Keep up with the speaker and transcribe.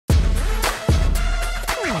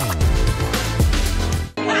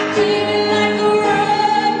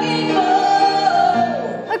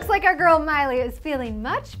like our girl Miley is feeling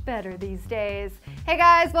much better these days. Hey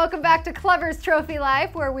guys, welcome back to Clevver's Trophy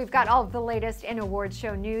Life, where we've got all of the latest in awards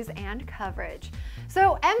show news and coverage.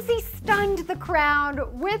 So MC stunned the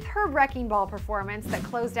crowd with her Wrecking Ball performance that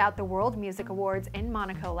closed out the World Music Awards in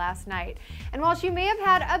Monaco last night. And while she may have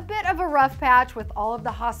had a bit of a rough patch with all of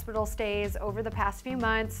the hospital stays over the past few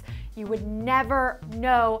months, you would never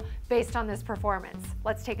know based on this performance.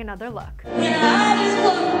 Let's take another look.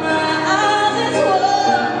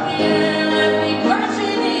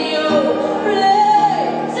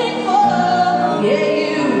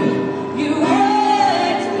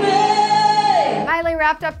 Miley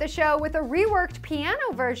wrapped up the show with a reworked piano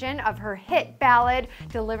version of her hit ballad,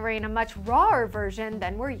 delivering a much rawer version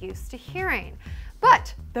than we're used to hearing.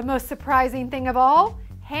 But the most surprising thing of all,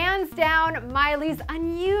 hands down, Miley's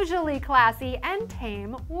unusually classy and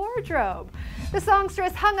tame wardrobe. The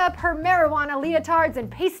songstress hung up her marijuana leotards and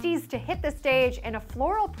pasties to hit the stage in a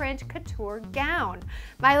floral print couture gown.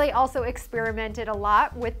 Miley also experimented a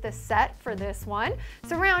lot with the set for this one,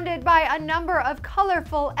 surrounded by a number of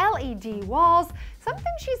colorful LED walls, something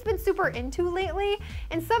she's been super into lately,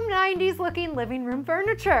 and some 90s looking living room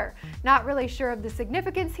furniture. Not really sure of the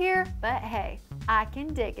significance here, but hey, I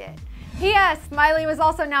can dig it. P.S. Miley was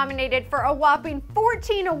also nominated for a whopping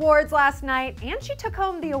 14 awards last night, and she took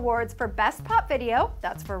home the awards for Best Pop Video,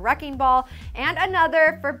 that's for Wrecking Ball, and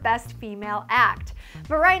another for Best Female Act.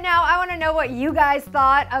 But right now, I want to know what you guys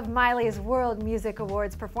thought of Miley's World Music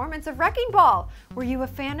Awards performance of Wrecking Ball. Were you a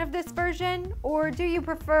fan of this version, or do you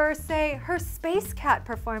prefer, say, her Space Cat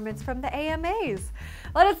performance from the AMAs?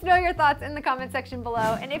 Let us know your thoughts in the comment section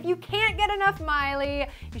below, and if you can't get enough Miley,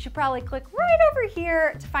 you should probably click right over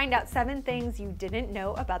here to find out 7 things you didn't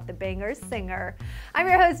know about the banger singer. I'm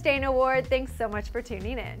your host, Dana Ward. Thanks so much for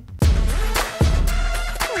tuning in.